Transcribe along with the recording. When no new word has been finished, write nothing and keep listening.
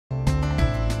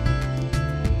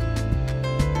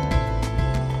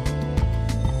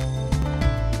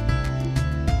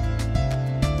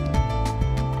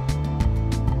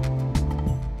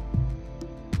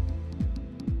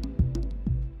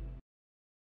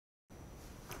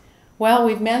Well,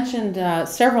 we've mentioned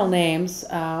several names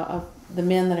of the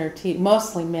men that are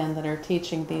mostly men that are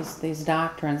teaching these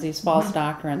doctrines, these false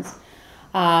doctrines.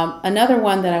 Another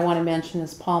one that I want to mention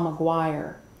is Paul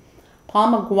McGuire.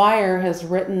 Paul McGuire has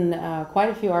written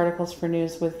quite a few articles for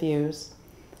News with Views,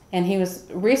 and he was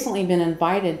recently been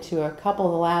invited to a couple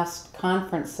of the last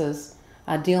conferences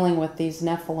dealing with these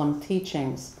Nephilim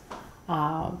teachings.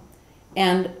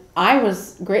 And I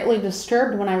was greatly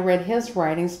disturbed when I read his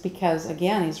writings because,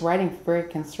 again, he's writing for very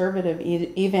conservative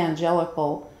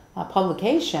evangelical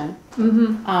publication,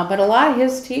 but a lot of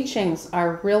his teachings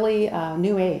are really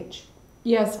New Age.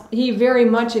 Yes, he very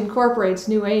much incorporates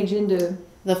New Age into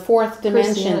the fourth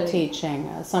dimension teaching,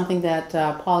 something that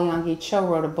Paul Yonggi Cho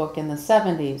wrote a book in the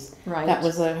 70s. Right. That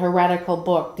was a heretical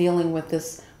book dealing with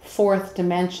this fourth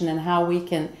dimension and how we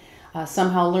can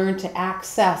somehow learn to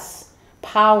access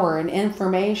power and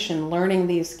information, learning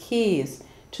these keys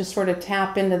to sort of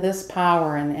tap into this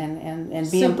power and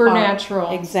be supernatural.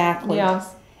 Empowered. Exactly.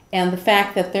 Yes. And the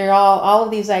fact that they're all of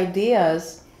these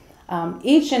ideas,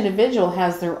 each individual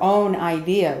has their own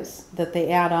ideas that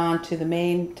they add on to the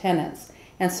main tenets.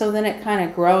 And so then it kind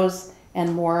of grows and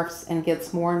morphs and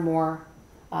gets more and more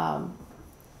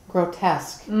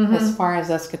grotesque as far as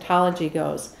eschatology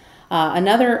goes.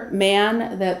 Another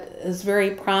man that is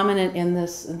very prominent in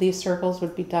these circles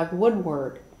would be Doug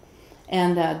Woodward.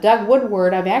 And Doug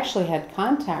Woodward, I've actually had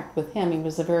contact with him. He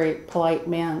was a very polite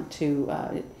man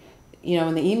to,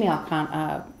 in the email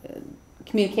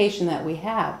communication that we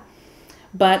had.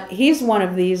 But he's one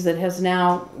of these that has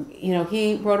now,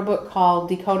 he wrote a book called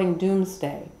Decoding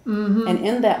Doomsday. And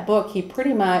in that book, he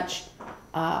pretty much,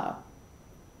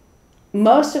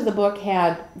 most of the book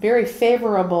had very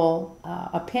favorable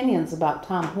opinions about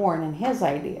Tom Horn and his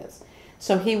ideas.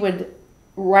 So he would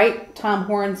write Tom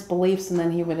Horn's beliefs and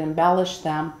then he would embellish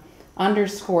them,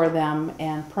 underscore them,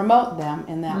 and promote them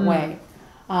in that way.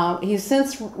 He's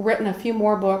since written a few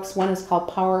more books. One is called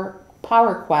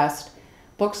Power Quest,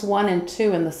 books 1 and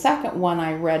 2, and the second one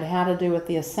I read had to do with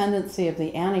the ascendancy of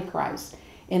the Antichrist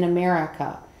in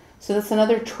America. So that's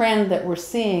another trend that we're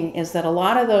seeing, is that a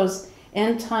lot of those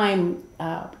end time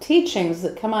teachings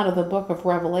that come out of the book of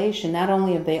Revelation, not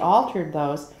only have they altered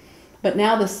those, but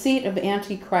now the seat of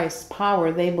Antichrist's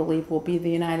power, they believe, will be the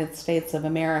United States of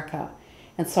America.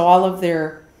 And so all of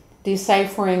their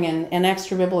deciphering and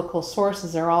extra biblical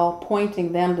sources are all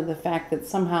pointing them to the fact that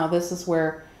somehow this is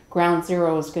where ground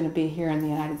zero is going to be here in the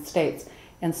United States.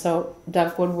 And so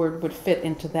Doug Woodward would fit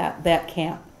into that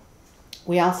camp.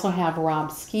 We also have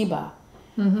Rob Skiba.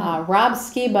 Rob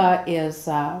Skiba is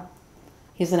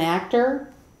he's an actor.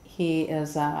 He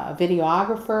is a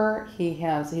videographer.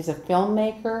 He's a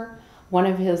filmmaker. One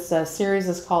of his series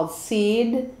is called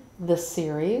Seed, the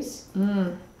series.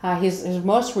 His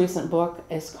most recent book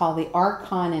is called The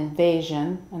Archon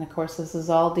Invasion. And of course, this is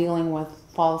all dealing with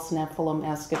false Nephilim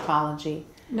eschatology.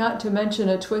 Not to mention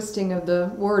a twisting of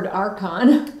the word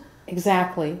archon.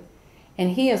 Exactly. And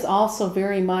he is also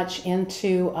very much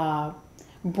into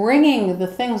bringing the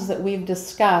things that we've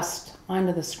discussed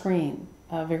onto the screen,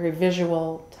 a very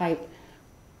visual type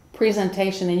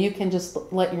presentation, and you can just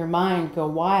let your mind go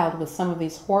wild with some of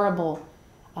these horrible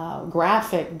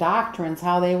graphic doctrines,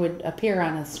 how they would appear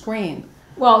on a screen.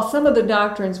 Well, some of the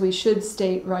doctrines we should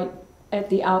state right at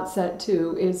the outset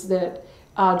too is that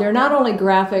they're not only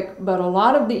graphic, but a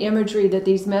lot of the imagery that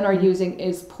these men are using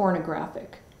is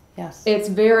pornographic. Yes. It's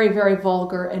very, very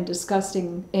vulgar and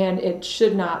disgusting, and it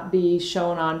should not be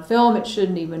shown on film. It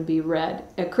shouldn't even be read.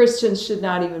 Christians should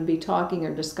not even be talking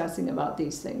or discussing about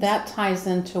these things. That ties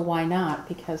into why not,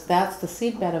 because that's the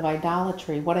seedbed of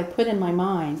idolatry. What I put in my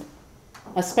mind,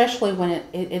 especially when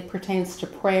it pertains to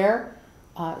prayer,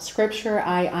 scripture,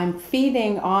 I'm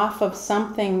feeding off of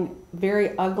something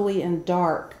very ugly and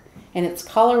dark, and it's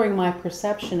coloring my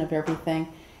perception of everything,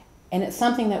 and it's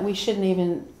something that we shouldn't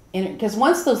even, because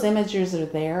once those images are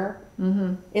there,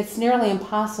 it's nearly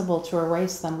impossible to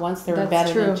erase them once they're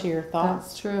embedded into your thoughts.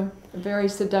 That's true. Very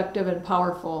seductive and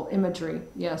powerful imagery,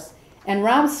 yes. And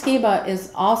Rob Skiba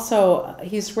is also,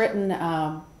 he's written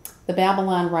The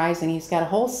Babylon Rising. He's got a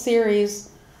whole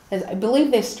series. I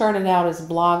believe they started out as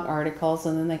blog articles,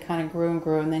 and then they kind of grew and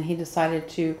grew, and then he decided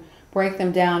to break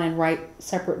them down and write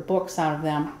separate books out of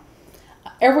them.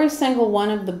 Every single one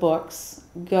of the books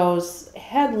goes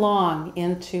headlong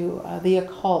into the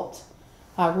occult.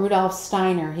 Rudolf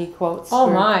Steiner, he quotes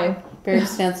very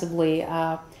extensively.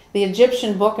 The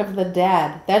Egyptian Book of the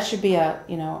Dead, that should be a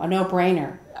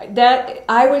no-brainer. That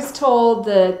I was told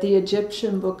that the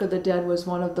Egyptian Book of the Dead was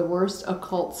one of the worst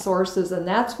occult sources, and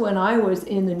that's when I was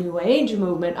in the New Age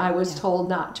movement. I was told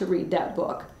not to read that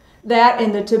book. That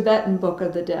and the Tibetan Book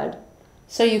of the Dead.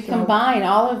 So you combine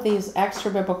all of these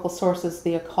extra biblical sources,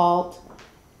 the occult,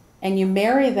 and you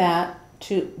marry that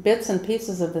to bits and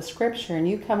pieces of the scripture, and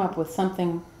you come up with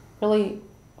something really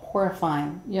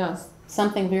horrifying. Yes.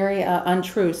 Something very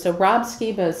untrue. So Rob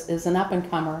Skiba is an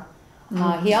up-and-comer.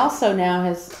 He also now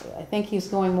has, I think he's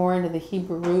going more into the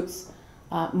Hebrew roots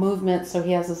movement, so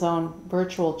he has his own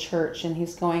virtual church, and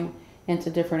he's going into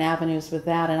different avenues with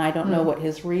that, and I don't know what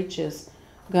his reach is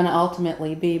going to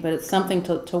ultimately be, but it's something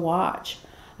to watch.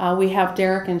 We have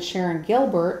Derek and Sharon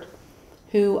Gilbert,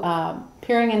 who,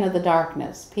 Peering into the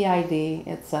Darkness, PID,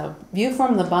 it's a View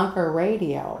from the Bunker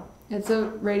radio. It's a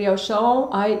radio show.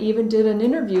 I even did an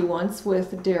interview once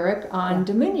with Derek on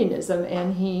Dominionism,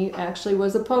 and he actually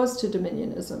was opposed to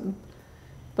Dominionism.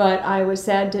 But I was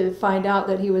sad to find out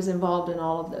that he was involved in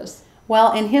all of this.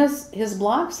 Well, and his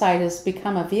blog site has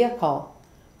become a vehicle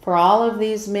for all of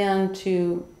these men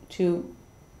to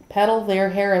peddle their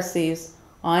heresies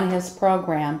on his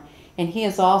program, and he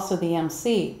is also the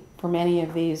MC for many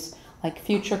of these, like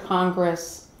Future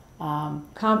Congress,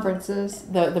 conferences,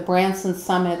 the Branson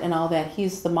Summit and all that.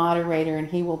 He's the moderator, and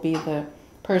he will be the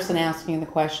person asking the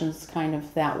questions kind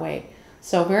of that way.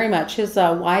 So very much. His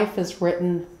wife has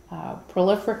written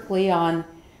prolifically on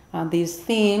these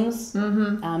themes,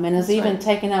 and has even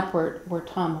taken up where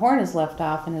Tom Horn has left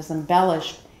off and has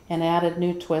embellished and added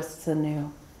new twists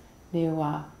and new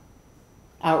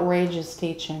outrageous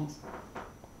teachings.